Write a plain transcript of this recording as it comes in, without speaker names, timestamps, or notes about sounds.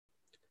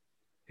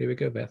Here we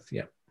go, Beth.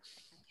 Yeah.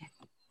 Okay.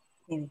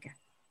 There we go.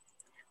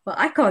 Well,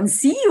 I can't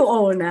see you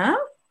all now.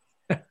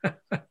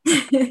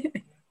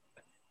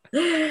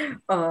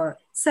 Oh,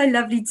 so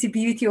lovely to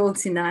be with you all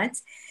tonight.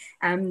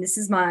 This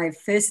is my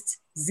first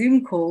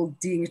Zoom call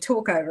doing a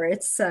talk over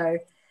it, so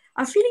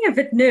I'm feeling a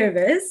bit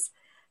nervous.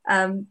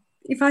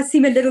 If I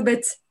seem a little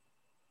bit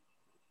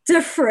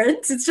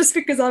different, it's just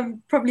because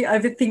I'm probably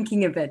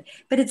overthinking a bit,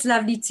 but it's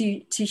lovely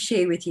to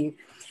share with you.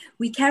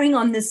 We're carrying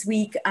on this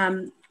week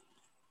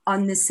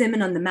on the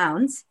Sermon on the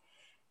Mount.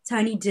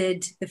 Tony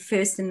did the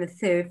first and the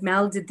third,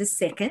 Mel did the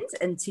second,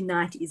 and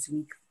tonight is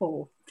week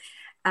 4.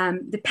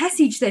 The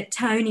passage that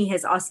Tony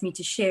has asked me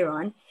to share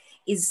on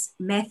is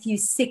Matthew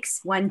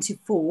 6,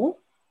 1-4,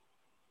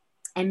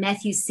 and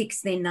Matthew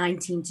 6, then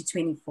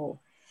 19-24.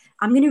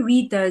 I'm going to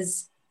read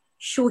those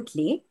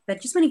shortly,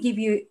 but just want to give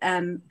you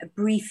a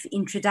brief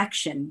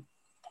introduction.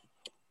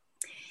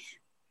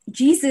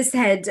 Jesus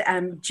had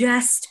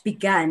just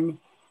begun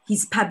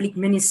his public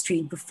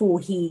ministry before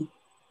he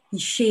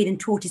shared and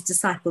taught his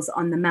disciples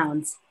on the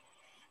Mount.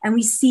 And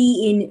we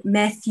see in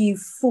Matthew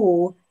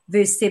 4,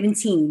 verse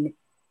 17,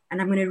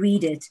 and I'm going to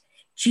read it.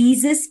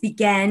 Jesus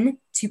began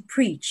to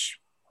preach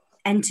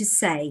and to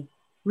say,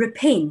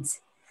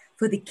 "Repent,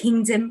 for the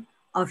kingdom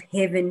of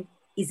heaven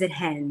is at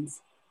hand."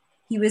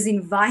 He was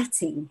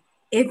inviting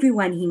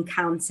everyone he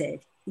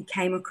encountered, he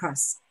came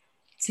across,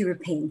 to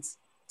repent,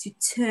 to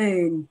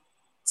turn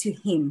to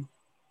him,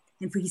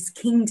 and for his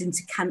kingdom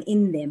to come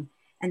in them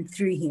and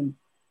through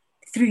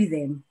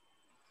them.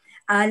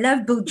 I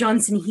love Bill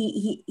Johnson.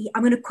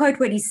 I'm going to quote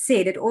what he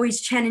said. It always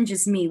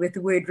challenges me with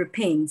the word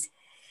repent,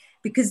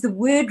 because the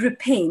word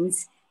repent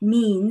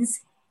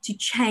means to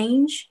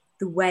change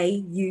the way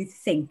you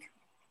think.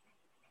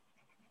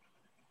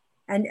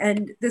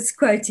 And this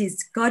quote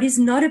is, God is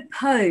not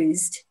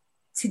opposed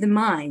to the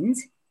mind,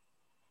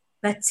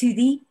 but to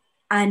the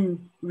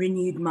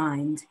unrenewed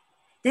mind.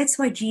 That's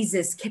why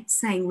Jesus kept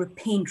saying,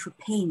 repent,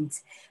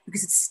 repent,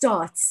 because it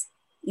starts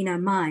in our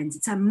minds.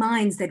 It's our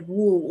minds that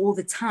war all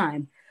the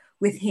time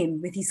with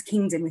him, with his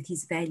kingdom, with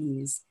his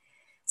values.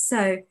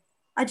 So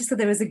I just thought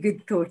that was a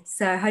good thought.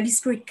 So Holy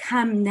Spirit,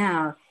 come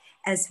now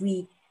as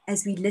we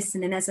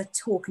listen and as I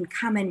talk, and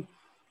come and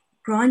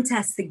grant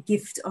us the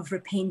gift of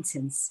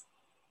repentance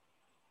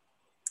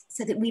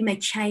so that we may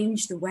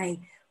change the way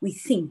we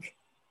think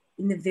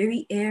in the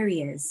very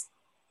areas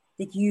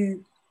that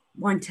you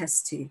want us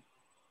to.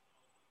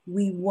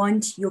 We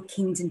want your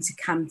kingdom to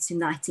come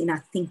tonight in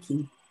our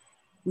thinking.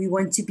 We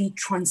want to be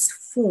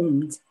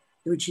transformed,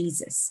 Lord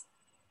Jesus,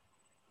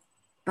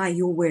 by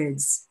your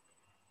words,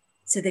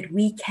 so that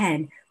we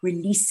can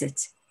release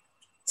it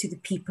to the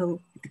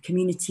people, the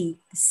community,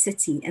 the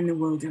city, and the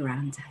world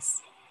around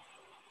us.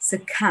 So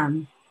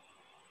come,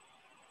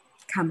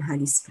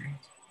 Holy Spirit.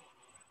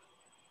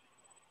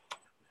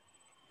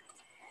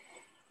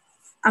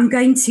 I'm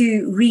going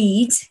to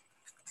read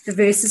the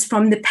verses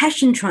from the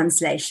Passion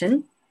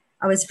Translation.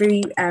 I was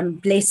very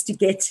blessed to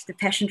get the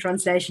Passion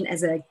Translation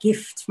as a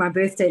gift for my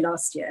birthday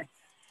last year.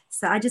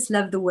 So I just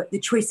love the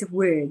choice of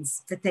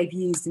words that they've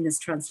used in this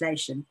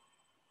translation.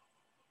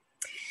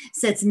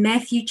 So it's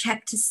Matthew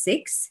chapter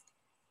 6,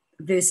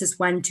 verses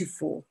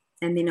 1-4,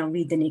 and then I'll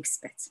read the next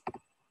bit.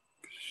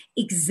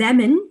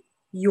 Examine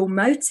your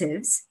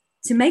motives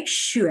to make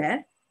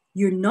sure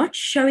you're not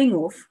showing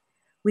off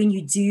when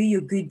you do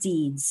your good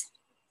deeds,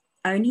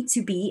 only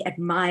to be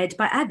admired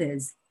by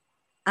others.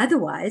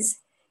 Otherwise,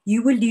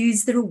 you will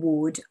lose the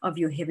reward of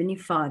your heavenly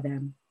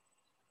Father.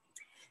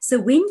 So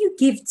when you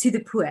give to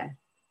the poor,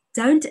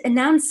 don't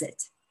announce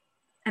it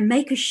and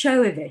make a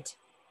show of it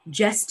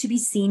just to be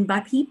seen by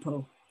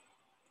people,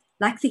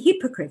 like the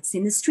hypocrites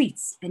in the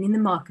streets and in the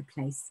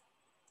marketplace.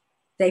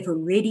 They've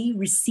already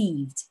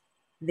received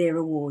their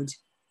reward.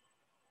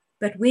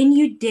 But when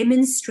you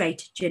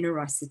demonstrate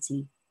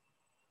generosity,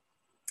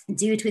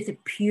 do it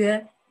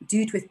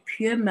with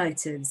pure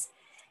motives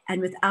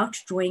and without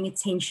drawing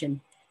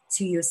attention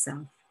to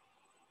yourself.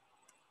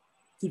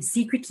 Give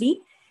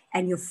secretly,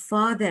 and your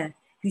Father,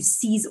 who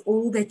sees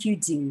all that you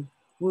do,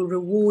 will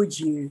reward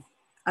you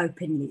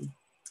openly.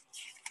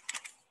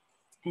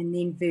 And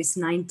then verse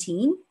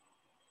 19.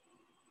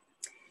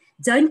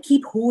 Don't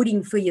keep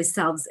hoarding for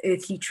yourselves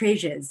earthly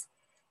treasures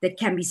that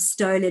can be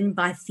stolen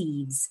by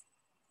thieves.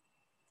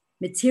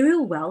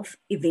 Material wealth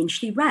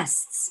eventually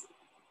rusts,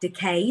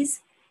 decays,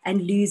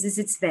 and loses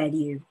its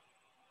value.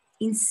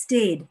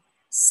 Instead,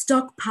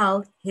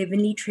 stockpile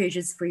heavenly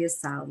treasures for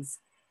yourselves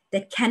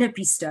that cannot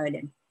be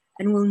stolen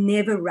and will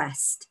never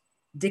rust,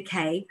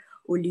 decay,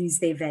 or lose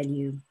their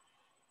value.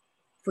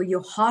 For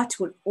your heart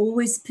will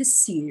always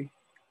pursue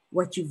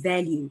what you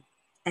value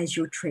as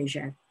your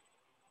treasure.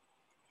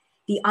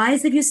 The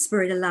eyes of your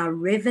spirit allow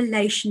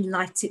revelation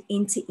light to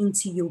enter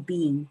into your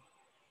being.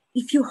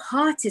 If your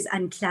heart is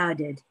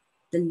unclouded,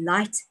 the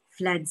light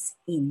floods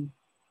in.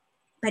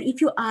 But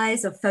if your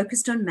eyes are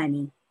focused on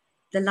money,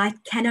 the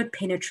light cannot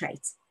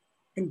penetrate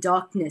and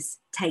darkness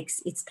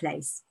takes its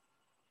place.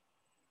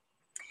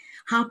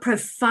 How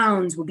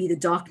profound will be the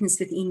darkness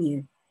within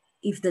you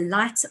if the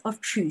light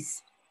of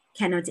truth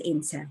cannot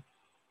enter.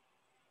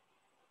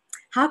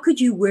 How could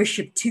you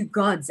worship two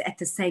gods at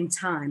the same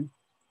time?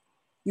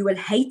 You will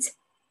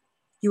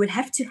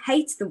have to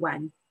hate the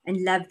one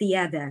and love the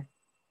other,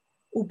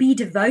 or be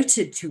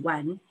devoted to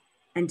one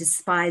and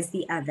despise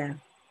the other.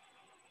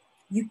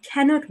 You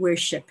cannot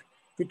worship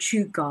the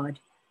true God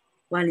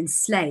while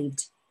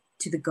enslaved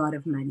to the God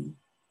of money.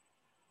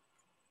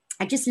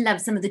 I just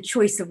love some of the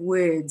choice of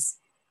words,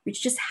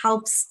 which just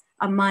helps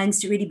our minds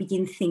to really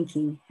begin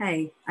thinking,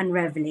 hey,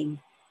 unraveling.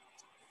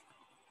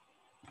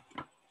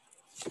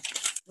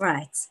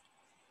 Right.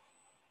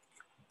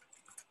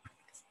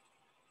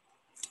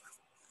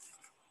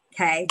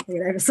 Okay, I'm going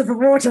to have a sip of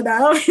water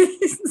now.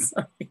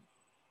 Sorry.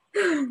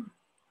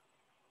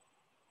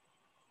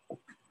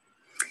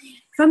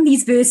 From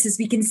these verses,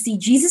 we can see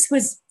Jesus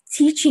was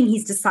teaching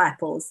his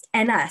disciples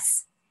and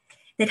us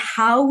that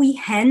how we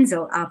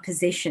handle our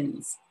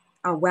possessions,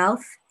 our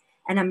wealth,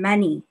 and our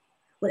money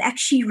will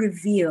actually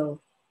reveal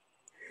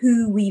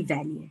who we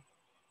value,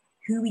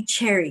 who we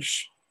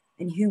cherish,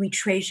 and who we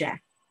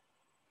treasure.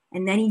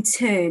 And that in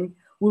turn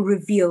will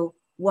reveal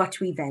what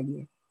we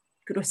value.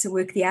 It could also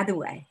work the other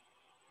way.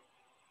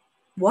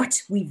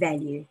 What we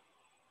value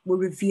will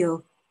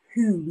reveal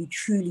who we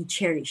truly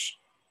cherish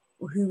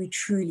or who we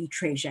truly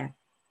treasure.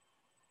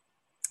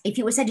 If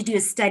you was had to do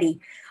a study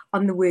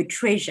on the word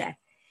treasure,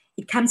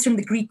 it comes from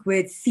the Greek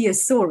word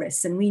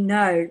thesaurus, and we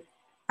know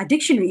our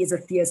dictionary is a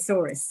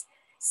thesaurus.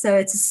 So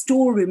it's a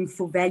storeroom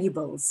for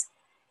valuables.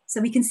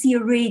 So we can see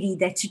already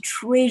that to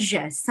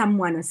treasure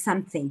someone or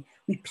something,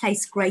 we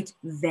place great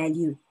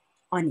value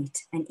on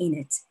it and in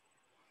it.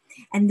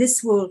 And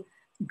this will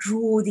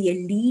draw the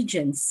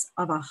allegiance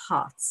of our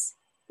hearts.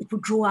 It will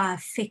draw our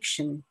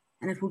affection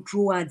and it will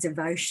draw our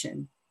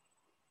devotion.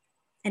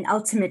 And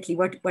ultimately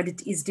what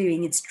it is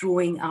doing, it's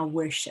drawing our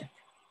worship.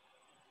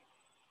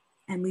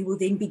 And we will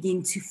then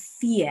begin to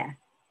fear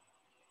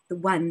the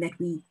one that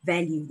we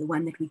value, the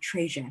one that we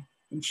treasure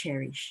and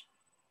cherish.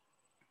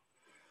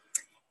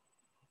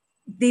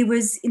 There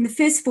was, in the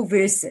first 4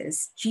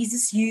 verses,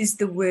 Jesus used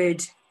the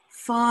word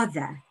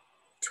Father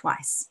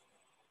twice.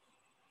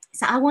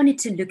 So I wanted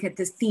to look at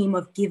the theme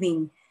of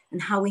giving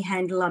and how we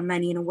handle our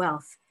money and our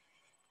wealth,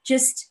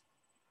 just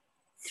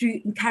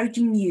through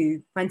encouraging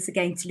you once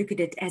again to look at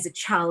it as a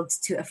child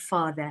to a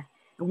father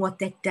and what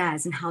that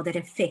does and how that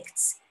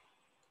affects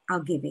our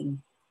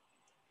giving.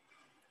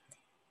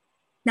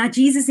 Now,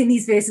 Jesus in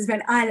these verses,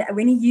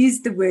 when he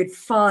used the word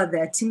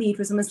father, to me, it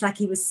was almost like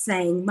he was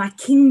saying, my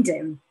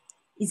kingdom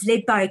is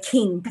led by a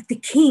king, but the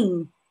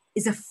king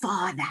is a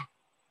father.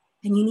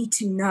 And you need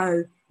to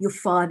know your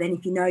father. And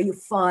if you know your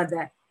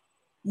father,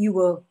 you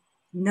will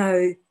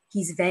know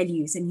his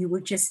values and you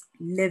will just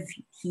live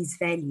his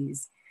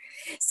values.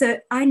 So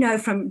I know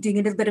from doing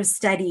a little bit of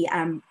study,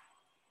 I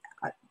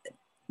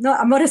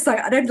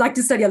don't like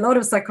to study a lot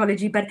of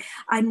psychology, but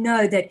I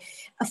know that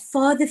a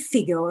father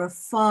figure or a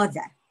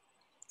father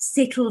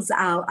settles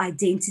our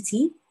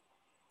identity,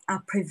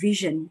 our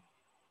provision,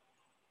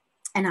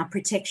 and our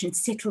protection,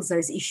 settles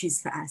those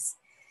issues for us.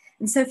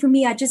 And so for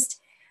me, I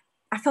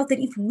felt that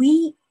if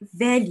we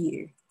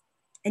value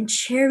and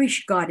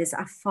cherish God as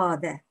our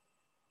Father,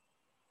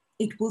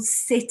 it will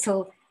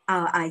settle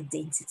our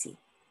identity.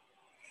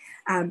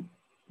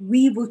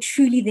 We will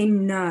truly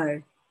then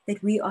know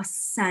that we are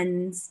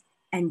sons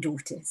and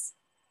daughters.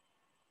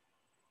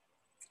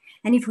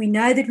 And if we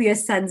know that we are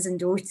sons and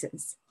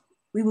daughters,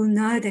 we will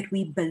know that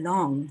we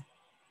belong.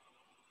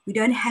 We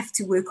don't have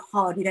to work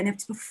hard. We don't have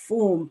to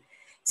perform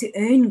to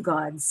earn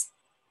God's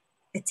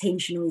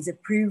attention or his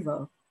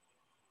approval.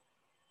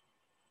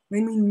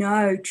 When we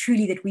know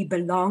truly that we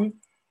belong,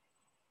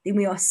 then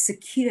we are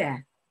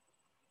secure.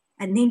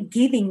 And then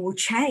giving will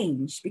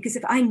change, because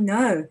if I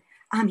know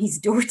I'm his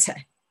daughter,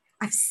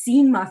 I've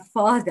seen my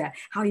father,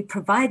 how he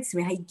provides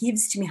me, how he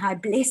gives to me, how he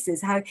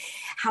blesses, how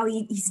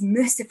he's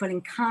merciful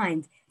and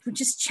kind, it will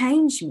just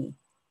change me.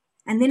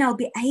 And then I'll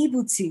be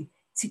able to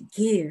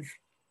give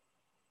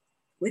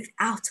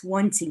without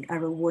wanting a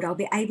reward. I'll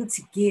be able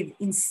to give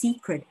in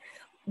secret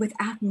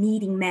without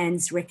needing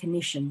man's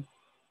recognition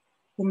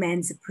or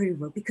man's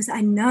approval, because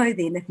I know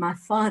then that my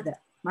father,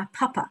 my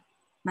papa,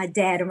 my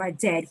dad,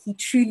 he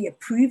truly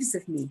approves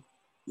of me.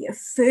 He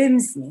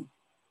affirms me.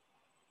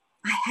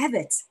 I have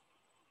it.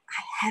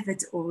 I have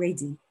it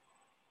already.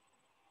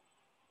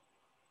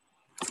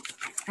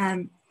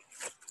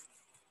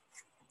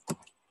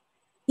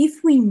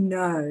 If we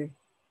know,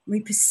 we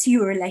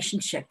pursue a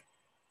relationship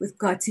with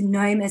God, to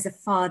know him as a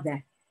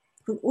father,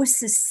 it will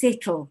also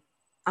settle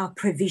our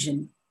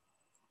provision.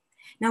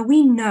 Now,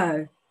 we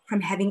know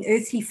from having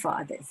earthly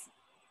fathers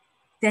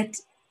that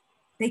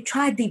they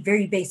tried their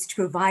very best to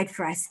provide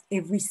for us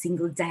every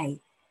single day.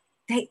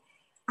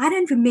 I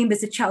don't remember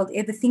as a child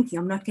ever thinking,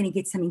 I'm not going to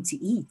get something to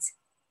eat.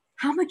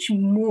 How much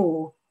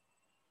more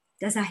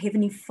does our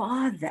Heavenly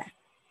Father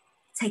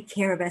take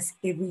care of us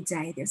every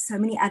day? There's so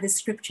many other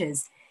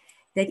scriptures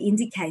that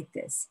indicate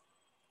this.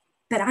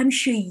 But I'm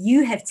sure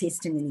you have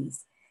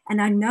testimonies,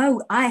 and I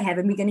know I have,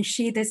 and we're going to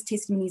share those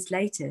testimonies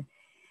later.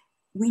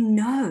 We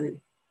know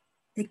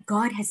that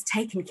God has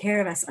taken care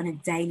of us on a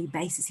daily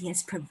basis. He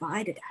has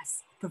provided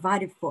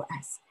for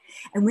us.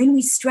 And when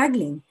we're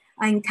struggling,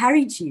 I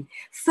encourage you,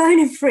 phone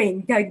a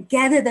friend, go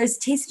gather those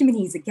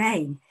testimonies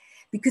again,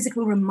 because it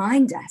will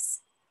remind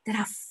us that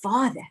our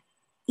Father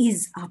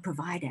is our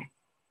provider.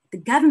 The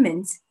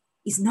government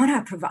is not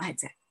our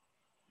provider.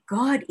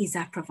 God is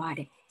our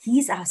provider.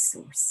 He's our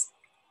source.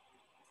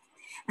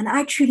 And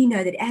I truly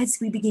know that as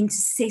we begin to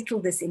settle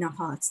this in our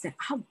hearts, that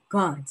our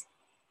God,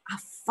 our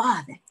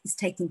Father, is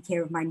taking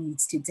care of my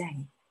needs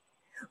today,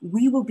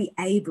 we will be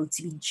able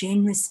to be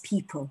generous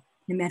people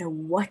no matter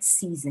what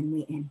season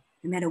we're in,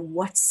 no matter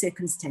what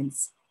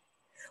circumstance.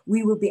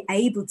 We will be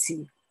able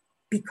to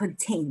be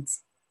content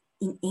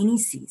in any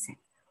season.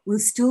 We'll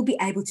still be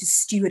able to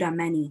steward our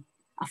money,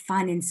 our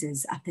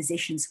finances, our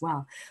possessions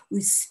well.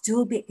 We'll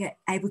still be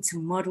able to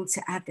model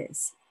to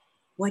others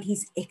what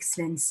his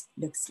excellence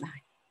looks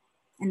like.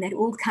 And that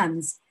all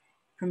comes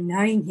from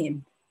knowing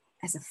him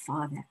as a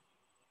father.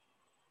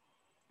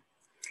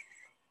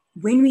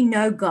 When we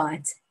know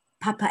God,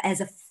 Papa,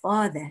 as a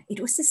father, it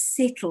also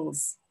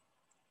settles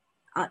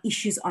our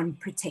issues on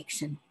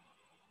protection.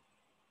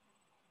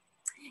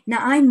 Now,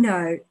 I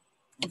know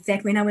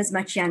that when I was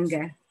much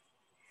younger,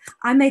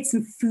 I made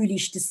some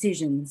foolish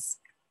decisions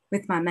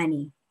with my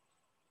money.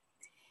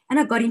 And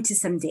I got into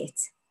some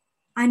debt.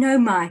 I know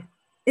my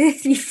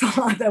earthly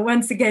father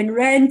once again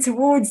ran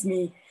towards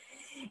me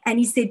and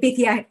he said,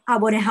 Becky, I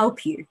want to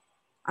help you.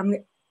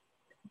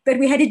 But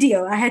we had a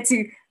deal. I had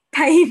to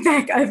pay him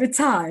back over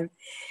time.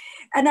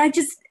 And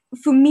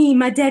for me,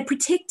 my dad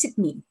protected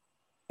me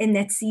in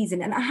that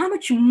season. And how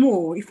much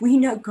more if we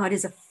know God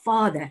as a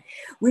father,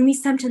 when we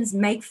sometimes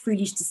make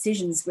foolish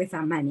decisions with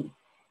our money,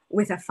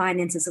 with our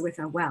finances, or with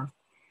our wealth,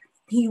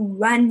 he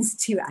runs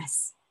to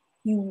us.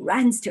 He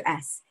runs to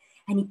us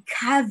and he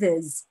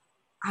covers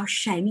our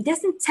shame. He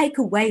doesn't take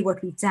away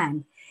what we've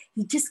done.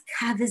 He just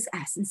covers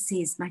us and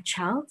says, my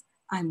child,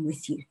 I'm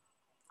with you.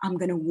 I'm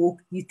going to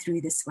walk you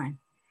through this one.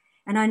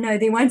 And I know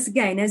that once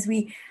again, as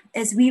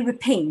we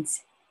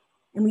repent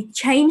and we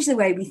change the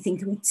way we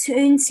think and we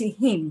turn to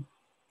him,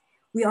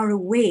 we are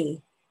aware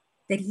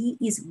that he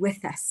is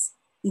with us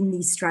in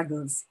these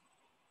struggles,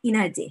 in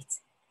our debt.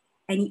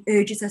 And he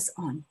urges us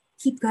on.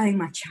 Keep going,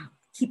 my child.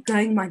 Keep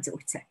going, my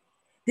daughter.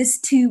 This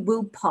too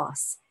will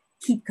pass.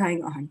 Keep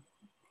going on.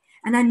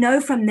 And I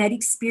know from that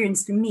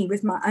experience for me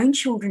with my own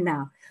children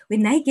now,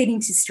 when they get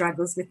into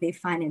struggles with their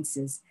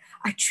finances,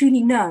 I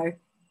truly know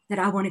that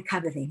I want to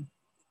cover them.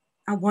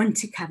 I want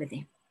to cover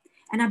them.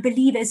 And I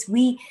believe as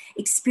we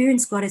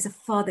experience God as a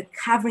father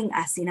covering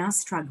us in our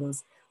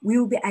struggles, we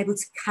will be able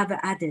to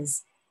cover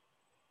others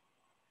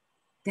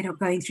that are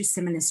going through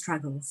similar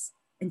struggles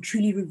and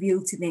truly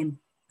reveal to them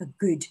a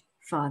good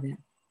father.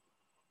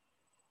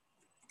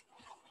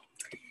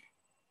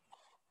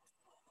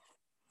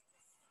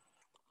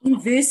 In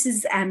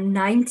verses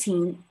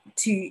 19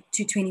 to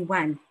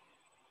 21,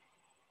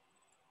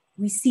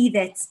 we see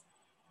that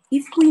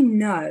if we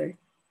know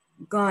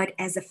God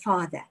as a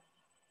father,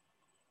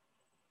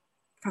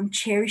 from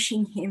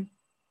cherishing him,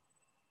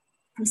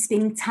 from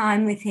spending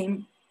time with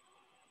him,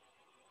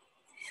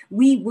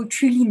 we will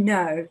truly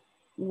know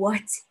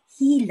what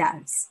he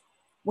loves,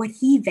 what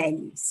he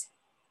values.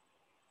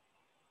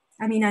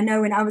 I mean, I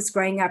know when I was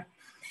growing up,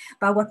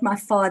 by what my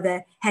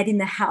father had in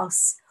the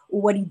house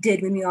or what he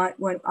did when we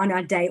were on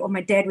our day, or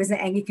my dad was an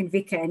Anglican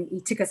vicar and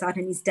he took us out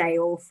on his day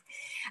off.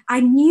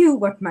 I knew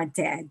what my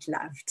dad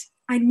loved.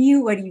 I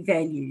knew what he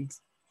valued.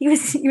 He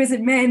was a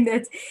man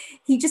that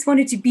he just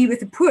wanted to be with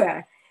the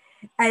poor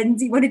and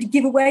he wanted to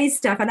give away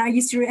stuff. And I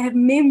used to have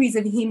memories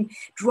of him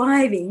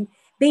driving,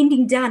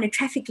 bending down at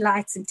traffic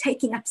lights and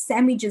taking up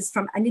sandwiches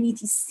from underneath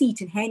his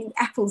seat and handing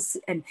apples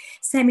and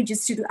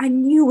sandwiches to I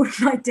knew what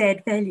my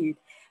dad valued.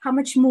 How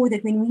much more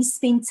that when we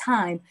spend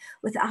time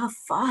with our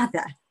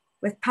father,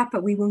 with Papa,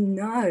 we will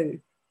know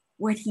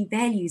what he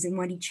values and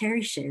what he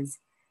cherishes.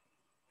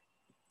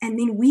 And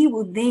then we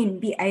will then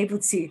be able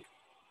to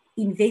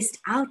invest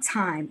our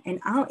time and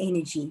our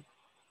energy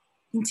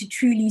into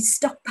truly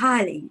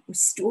stockpiling or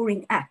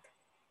storing up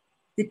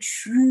the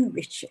true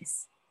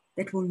riches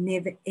that will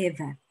never,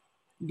 ever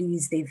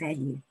lose their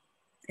value.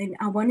 And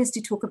I want us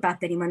to talk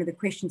about that in one of the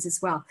questions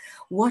as well.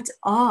 What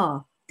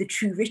are the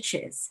true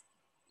riches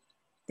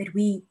that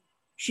we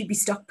should be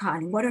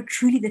stockpiling? What are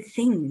truly the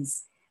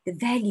things, the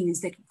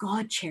values that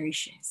God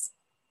cherishes?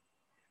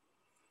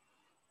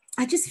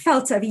 I just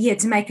felt over here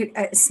to make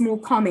a small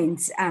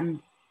comment.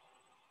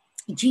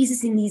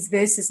 Jesus in these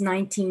verses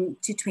 19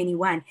 to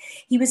 21,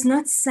 he was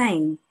not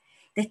saying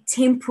that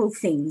temporal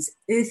things,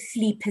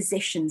 earthly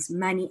possessions,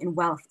 money and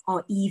wealth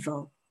are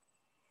evil.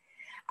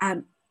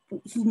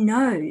 He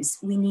knows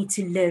we need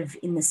to live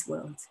in this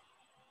world.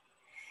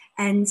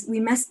 And we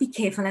must be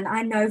careful, and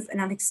I know,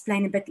 and I'll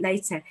explain a bit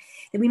later,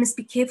 that we must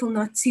be careful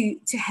not to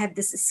have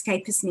this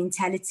escapist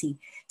mentality,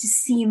 to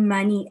see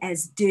money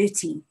as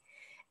dirty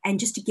and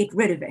just to get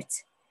rid of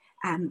it,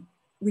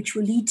 which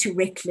will lead to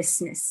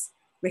reckless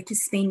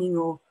spending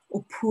or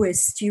poor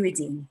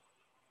stewarding.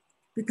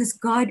 Because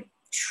God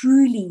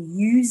truly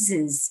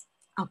uses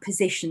our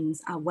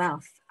possessions, our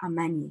wealth, our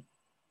money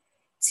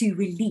to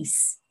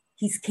release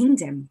his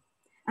kingdom.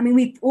 I mean,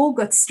 we've all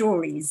got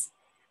stories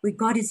where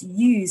God has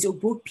used or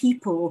brought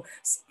people or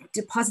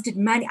deposited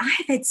money.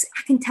 I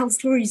can tell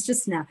stories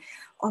just now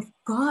of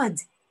God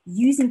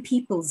using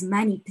people's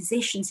money,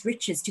 possessions,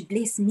 riches to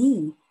bless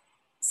me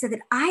so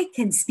that I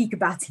can speak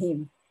about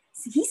him.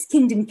 So his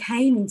kingdom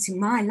came into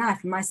my life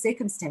and my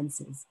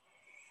circumstances.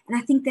 And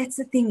I think that's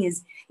the thing,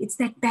 is it's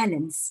that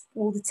balance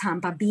all the time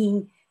by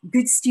being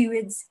good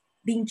stewards,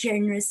 being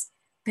generous,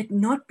 but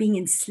not being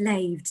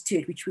enslaved to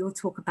it, which we'll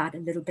talk about a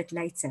little bit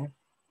later.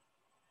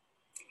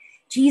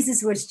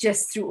 Jesus was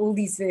just through all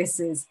these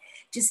verses,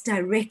 just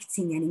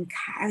directing and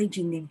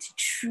encouraging them to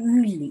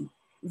truly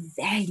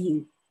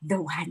value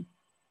the one,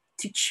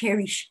 to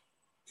cherish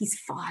his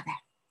Father,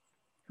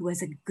 who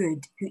is a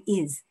good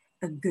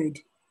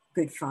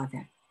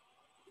Father.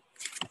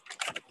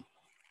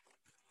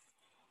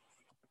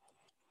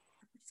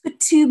 I've got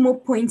two more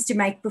points to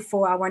make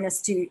before I want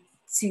us to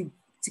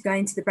go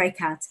into the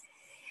breakout.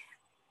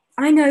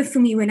 I know for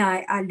me, when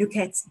I look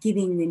at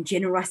giving and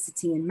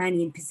generosity and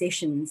money and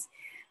possessions,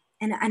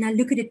 and I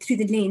look at it through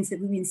the lens that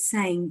we've been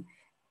saying,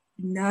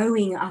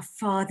 knowing our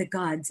Father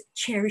God,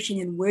 cherishing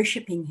and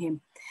worshiping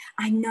him,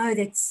 I know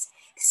that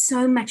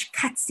so much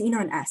cuts in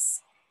on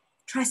us,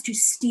 tries to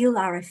steal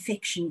our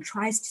affection,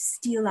 tries to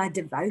steal our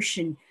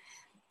devotion.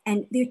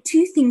 And there are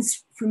two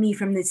things for me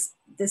from this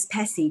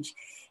passage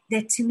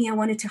that to me I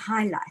wanted to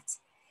highlight,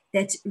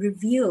 that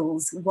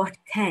reveals what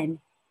can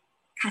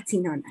cut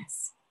in on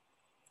us.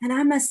 And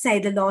I must say,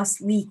 the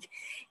last week,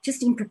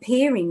 just in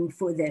preparing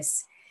for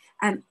this,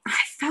 I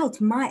felt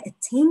my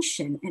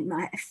attention and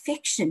my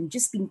affection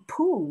just being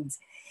pulled.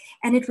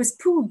 And it was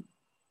pulled,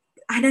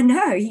 I don't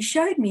know, he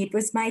showed me it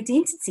was my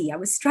identity. I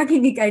was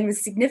struggling again with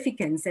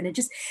significance, and it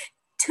just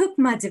took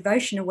my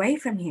devotion away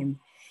from him.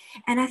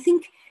 And I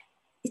think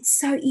it's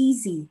so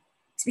easy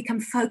to become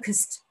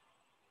focused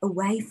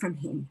away from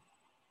him.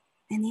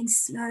 And then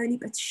slowly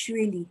but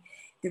surely,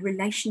 the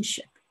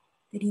relationship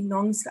that he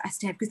longs for us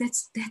to have,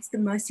 because that's the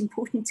most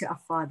important to our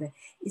Father,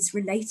 is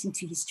relating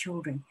to his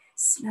children.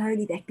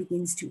 Slowly that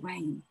begins to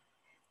wane.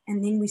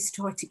 And then we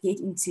start to get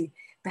into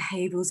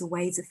behaviors or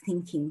ways of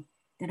thinking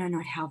that are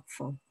not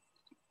helpful.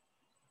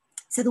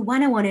 So the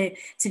one I wanted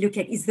to look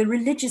at is the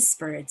religious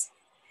spirit.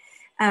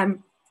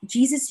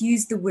 Jesus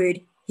used the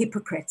word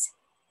hypocrite.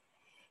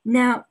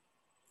 Now,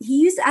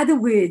 he used other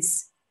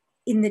words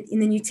in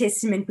the New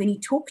Testament when he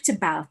talked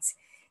about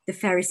the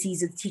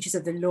Pharisees or the teachers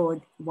of the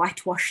Lord,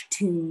 whitewashed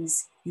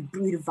tombs, you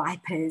brood of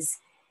vipers.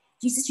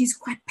 Jesus used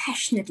quite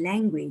passionate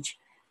language.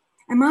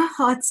 And my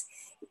heart,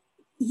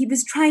 he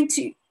was trying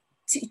to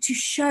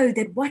show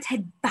that what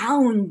had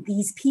bound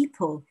these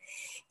people,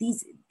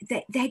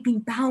 that they had been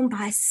bound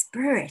by a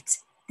spirit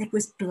that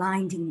was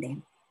blinding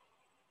them.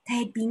 They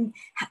had been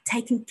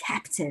taken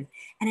captive,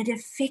 and it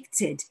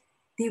affected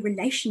their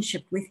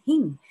relationship with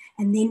him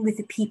and then with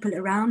the people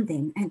around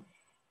them, and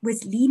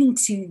was leading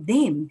to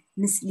them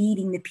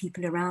misleading the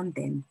people around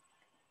them.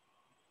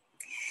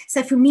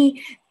 So for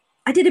me,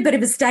 I did a bit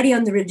of a study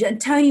on the religion,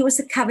 and Tony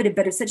also covered a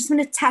bit of, so I just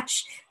want to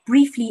touch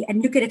briefly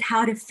and look at it,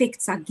 how it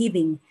affects our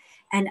giving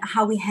and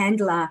how we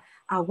handle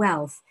our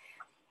wealth.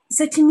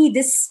 So to me,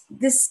 this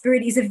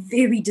spirit is a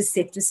very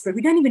deceptive spirit.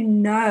 We don't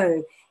even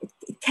know.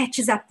 It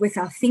catches up with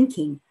our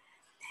thinking.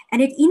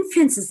 And it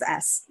influences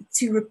us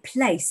to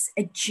replace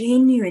a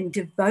genuine,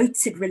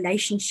 devoted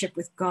relationship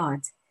with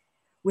God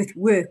with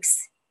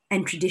works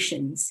and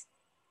traditions.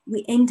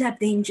 We end up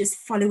then just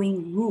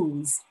following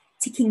rules,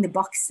 ticking the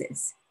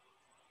boxes.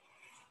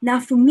 Now,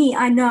 for me,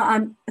 I know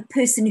I'm a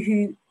person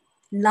who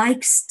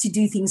likes to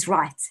do things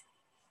right.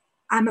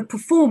 I'm a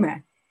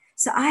performer.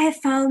 So I have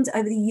found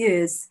over the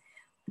years,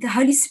 the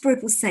Holy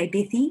Spirit will say,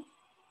 Bethy,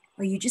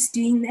 are you just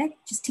doing that?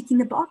 Just ticking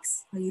the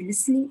box? Are you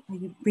listening? Are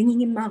you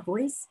bringing in my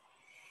voice?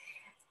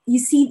 You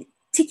see,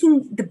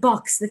 ticking the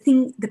box,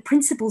 the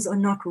principles are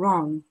not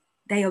wrong.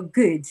 They are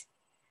good.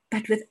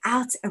 But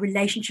without a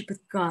relationship with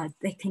God,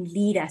 they can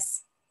lead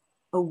us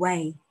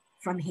away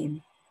from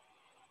him.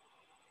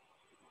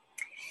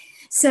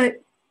 So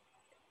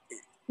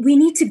we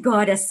need to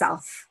guard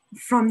ourselves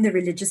from the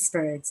religious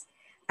spirit.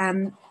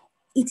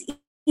 It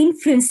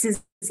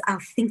influences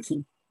our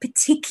thinking,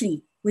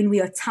 particularly when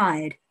we are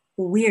tired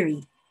or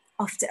weary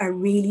after a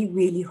really,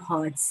 really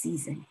hard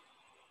season.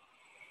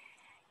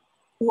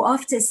 Or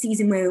after a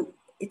season where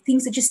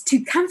things are just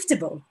too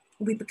comfortable,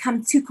 we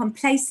become too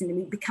complacent and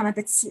we become a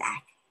bit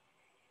slack.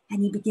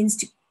 And he begins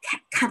to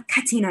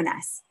cut in on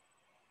us.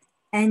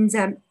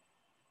 And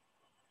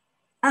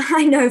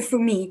I know for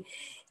me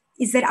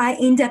is that I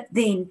end up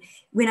then,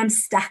 when I'm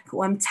stuck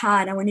or I'm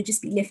tired, I want to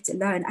just be left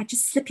alone, I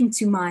just slip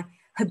into my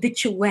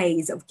habitual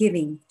ways of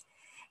giving.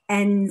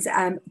 And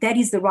that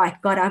is the right.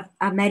 God,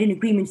 I've made an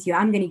agreement with you.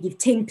 I'm going to give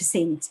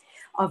 10%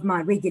 of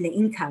my regular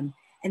income.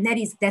 And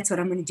that's what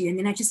I'm going to do. And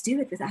then I just do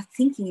it without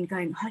thinking and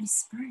going, Holy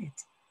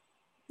Spirit,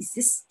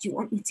 do you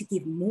want me to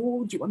give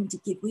more? Do you want me to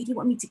give? Where do you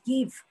want me to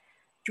give?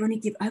 Do you want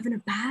to give over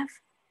and above?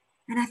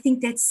 And I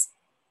think it's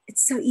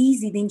so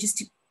easy then just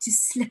to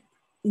slip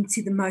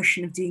into the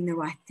motion of doing the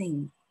right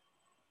thing.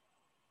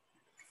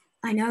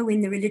 I know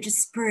when the religious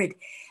spirit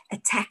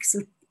attacks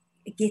or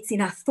gets in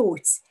our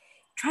thoughts,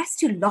 tries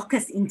to lock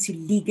us into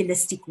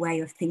legalistic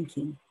way of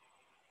thinking.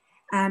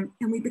 And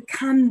we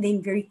become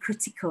then very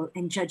critical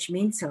and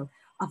judgmental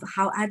of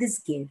how others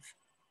give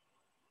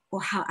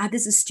or how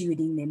others are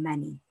stewarding their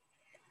money.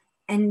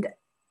 And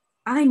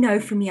I know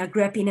for me, I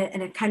grew up in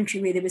a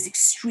country where there was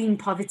extreme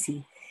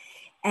poverty,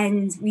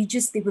 and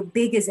there were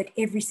beggars at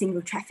every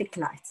single traffic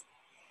light.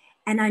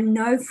 And I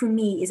know for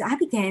me, as I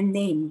began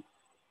then,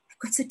 I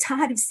got so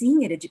tired of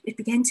seeing it. It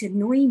began to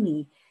annoy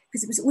me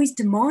because it was always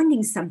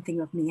demanding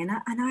something of me. And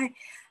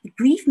it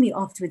grieved me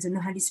afterwards, and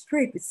the Holy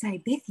Spirit would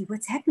say, Bethy,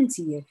 what's happened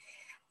to you?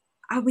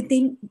 I would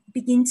then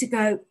begin to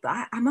go,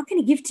 I'm not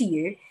going to give to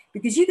you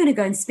because you're going to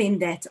go and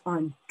spend that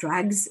on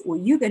drugs, or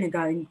you're going to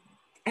go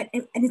and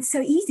it's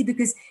so easy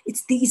because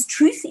there is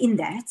truth in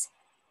that,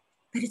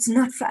 but it's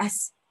not for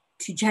us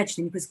to judge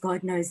them because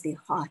God knows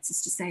their hearts.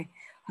 It's to say,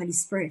 Holy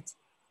Spirit,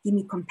 give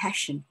me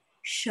compassion.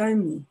 Show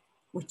me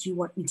what you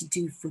want me to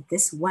do for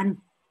this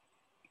one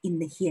in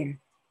the here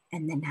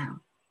and the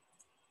now.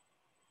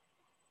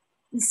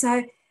 And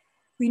so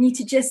we need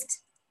to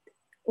just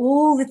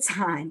all the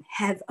time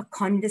have a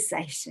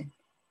conversation,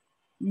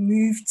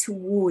 move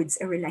towards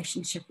a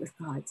relationship with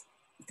God,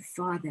 with the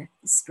Father,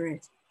 the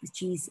Spirit, with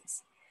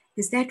Jesus,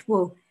 because that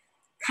will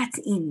cut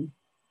in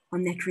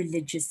on that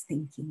religious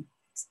thinking.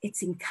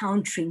 It's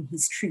encountering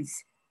his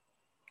truth.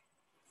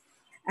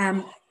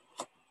 The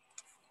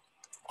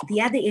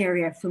other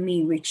area for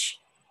me, which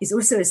is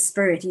also a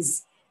spirit,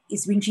 is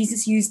when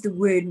Jesus used the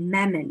word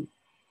mammon.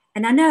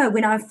 And I know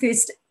when I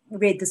first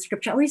read the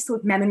scripture, I always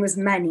thought mammon was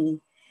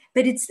money,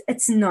 but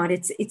it's not.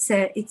 It's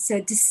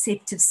a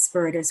deceptive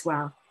spirit as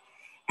well.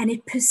 And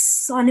it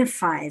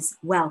personifies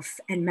wealth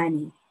and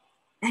money.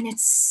 And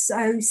it's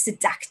so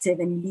seductive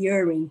and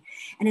luring.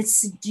 And it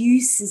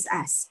seduces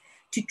us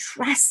to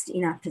trust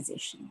in our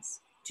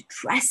possessions, to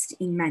trust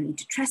in money,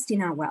 to trust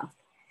in our wealth.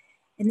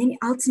 And then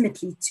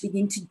ultimately to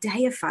begin to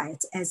deify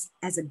it as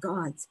a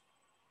god.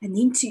 And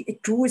then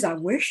it draws our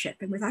worship.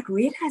 And without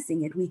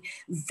realizing it, we're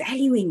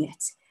valuing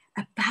it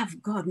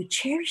above God. We're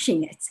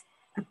cherishing it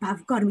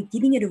above God. We're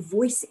giving it a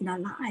voice in our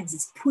lives.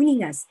 It's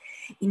pulling us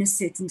in a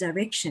certain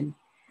direction.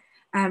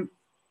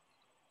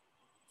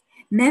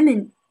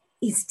 Mammon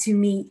is to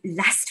me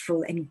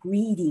lustful and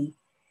greedy,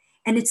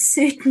 and it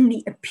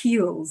certainly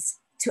appeals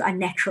to our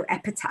natural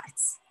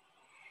appetites.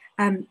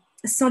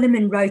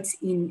 Solomon wrote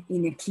in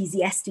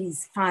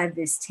Ecclesiastes 5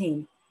 verse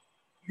 10,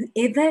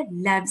 whoever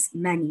loves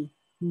money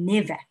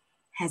never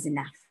has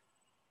enough.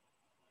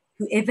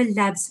 Whoever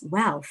loves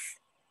wealth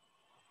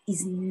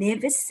is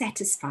never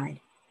satisfied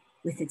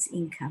with its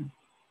income.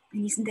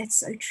 And isn't that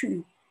so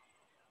true?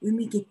 When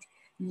we get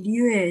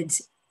lured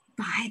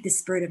by the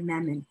spirit of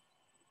mammon,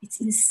 it's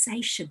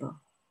insatiable.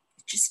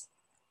 It just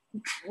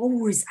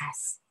draws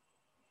us.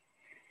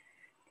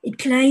 It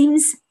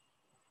claims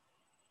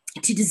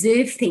to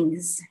deserve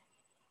things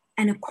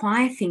and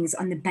acquire things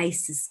on the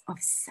basis of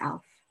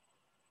self,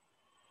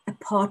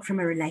 apart from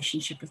a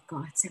relationship with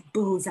God. So it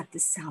builds up the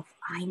self.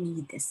 I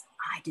need this.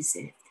 I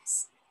deserve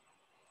this.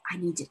 I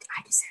need it.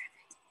 I deserve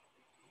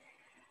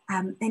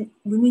it. And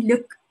when we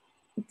look,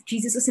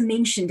 Jesus also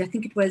mentioned, I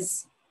think it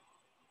was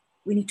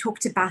when he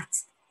talked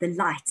about the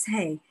lights,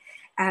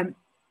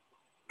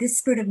 this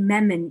spirit of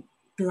mammon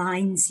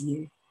blinds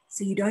you,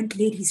 so you don't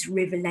let his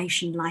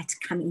revelation light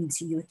come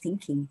into your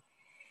thinking.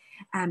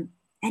 And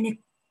it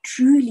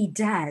truly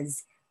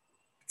does.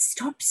 It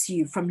stops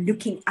you from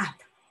looking up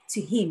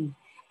to him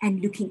and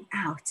looking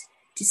out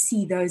to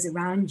see those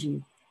around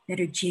you that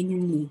are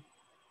genuinely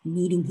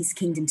needing his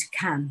kingdom to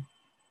come.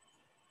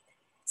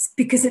 It's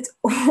because it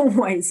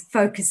always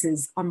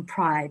focuses on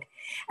pride.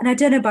 And I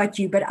don't know about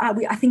you, but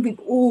I think we've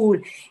all,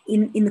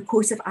 in the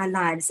course of our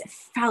lives,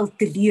 felt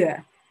the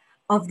lure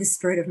of the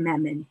spirit of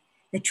mammon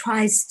that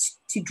tries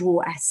to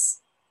draw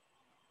us,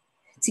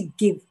 to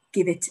give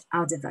it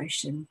our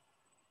devotion.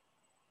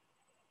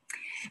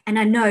 And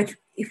I know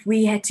if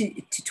we had to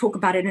talk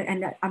about it,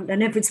 and I don't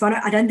know if it's one,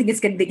 I don't think it's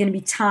going to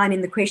be time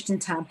in the question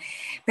time,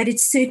 but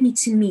it's certainly,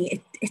 to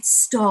me, it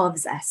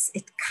starves us.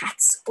 It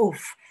cuts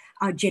off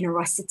our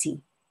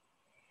generosity.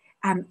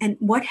 And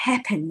what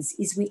happens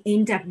is we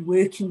end up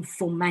working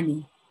for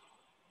money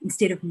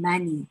instead of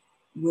money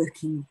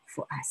working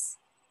for us.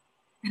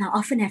 And I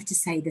often have to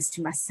say this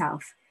to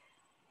myself,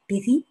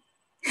 Bethy,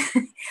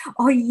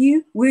 are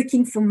you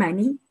working for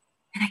money?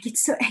 And I get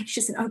so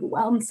anxious and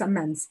overwhelmed some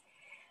months.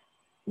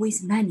 Or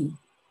is money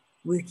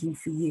working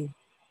for you?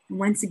 And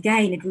once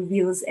again, it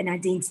reveals an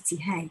identity.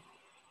 Hey,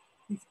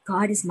 if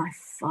God is my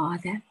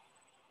Father,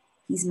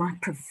 he's my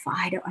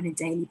provider on a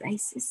daily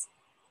basis,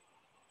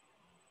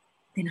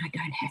 then I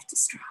don't have to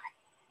strive.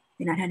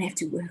 Then I don't have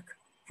to work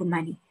for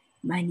money.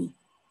 Money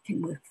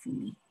can work for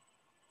me.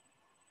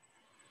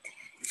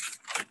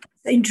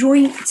 So in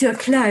drawing to a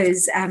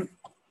close, I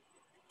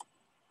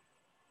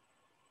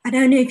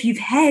don't know if you've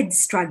had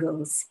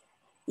struggles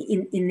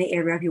in the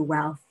area of your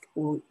wealth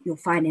or your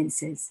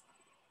finances,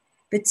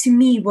 but to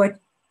me, where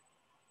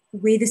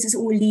this is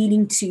all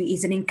leading to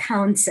is an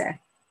encounter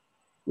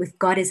with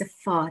God as a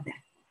Father,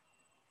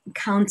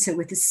 encounter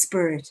with the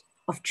Spirit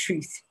of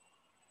truth.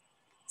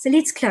 So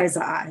let's close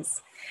our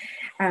eyes.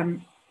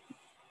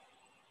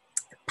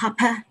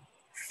 Papa,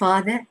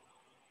 Father,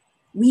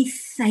 we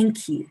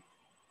thank you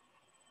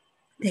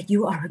that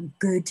you are a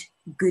good,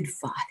 good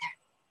Father.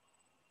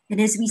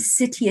 And as we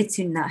sit here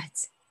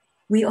tonight,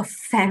 we are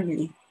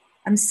family.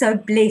 I'm so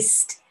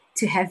blessed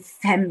to have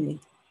family.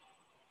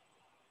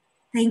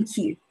 Thank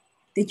you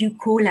that you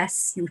call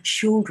us your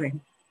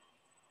children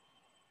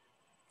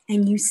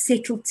and you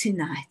settle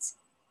tonight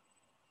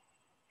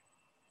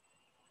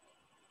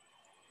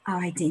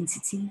our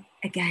identity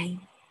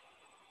again.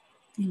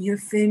 And you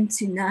affirm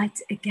tonight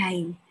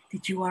again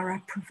that you are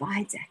our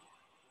provider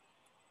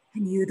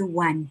and you're the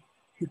one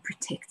who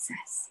protects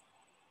us.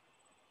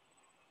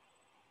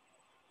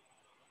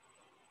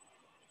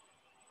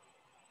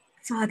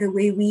 Father,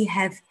 where we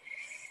have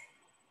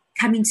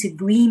come into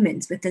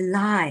agreement with the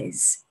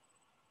lies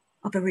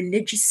of a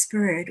religious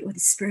spirit or the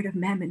spirit of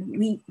mammon,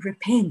 we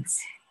repent.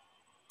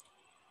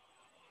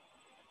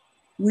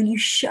 Will you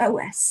show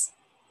us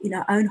in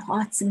our own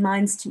hearts and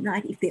minds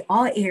tonight if there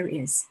are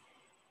areas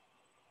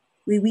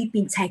where we've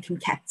been taken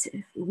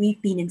captive, where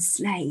we've been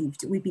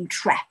enslaved, we've been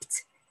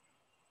trapped?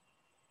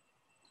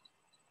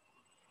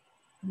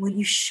 Will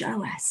you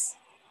show us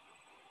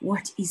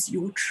what is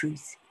your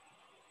truth?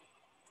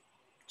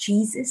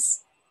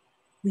 Jesus,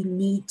 we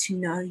need to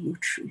know your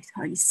truth.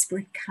 Holy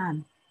Spirit,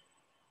 come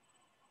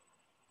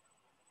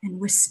and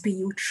whisper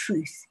your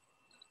truth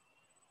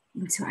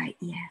into our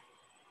ear.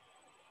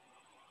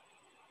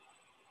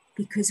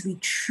 Because we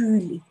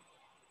truly,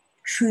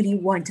 truly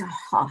want our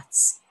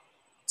hearts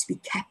to be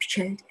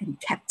captured and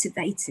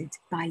captivated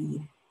by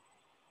you.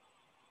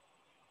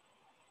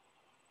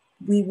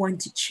 We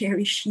want to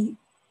cherish you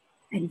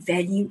and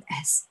value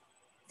as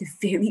the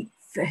very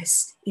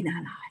first in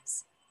our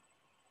lives.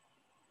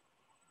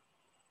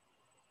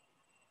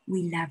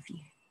 We love you.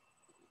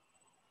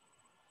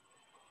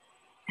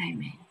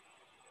 Amen.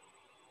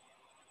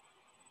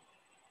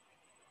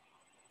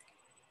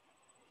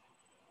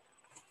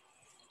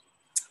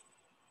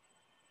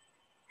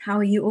 How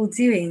are you all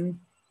doing?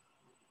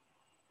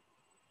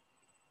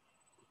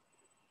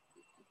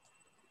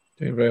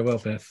 Doing very well,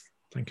 Beth.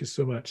 Thank you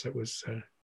so much. That was